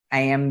I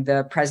am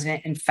the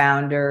president and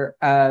founder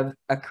of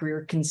a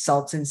career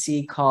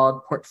consultancy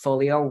called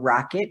Portfolio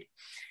Rocket.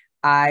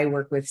 I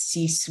work with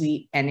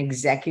C-suite and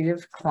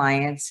executive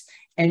clients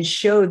and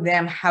show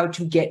them how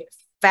to get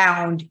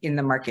found in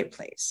the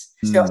marketplace.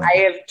 So I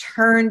have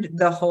turned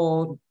the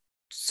whole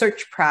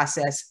search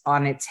process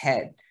on its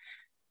head.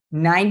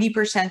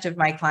 90% of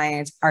my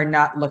clients are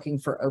not looking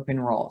for open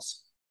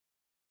roles.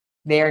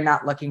 They are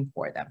not looking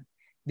for them.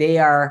 They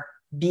are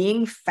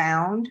being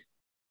found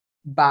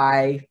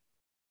by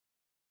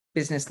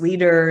business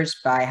leaders,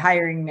 by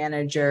hiring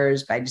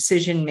managers, by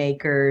decision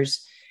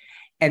makers,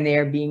 and they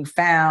are being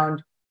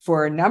found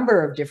for a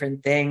number of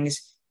different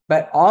things,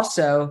 but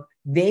also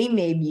they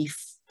may be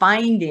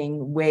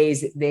finding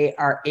ways that they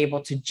are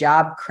able to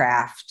job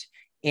craft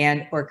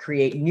and or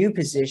create new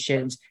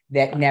positions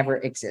that never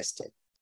existed.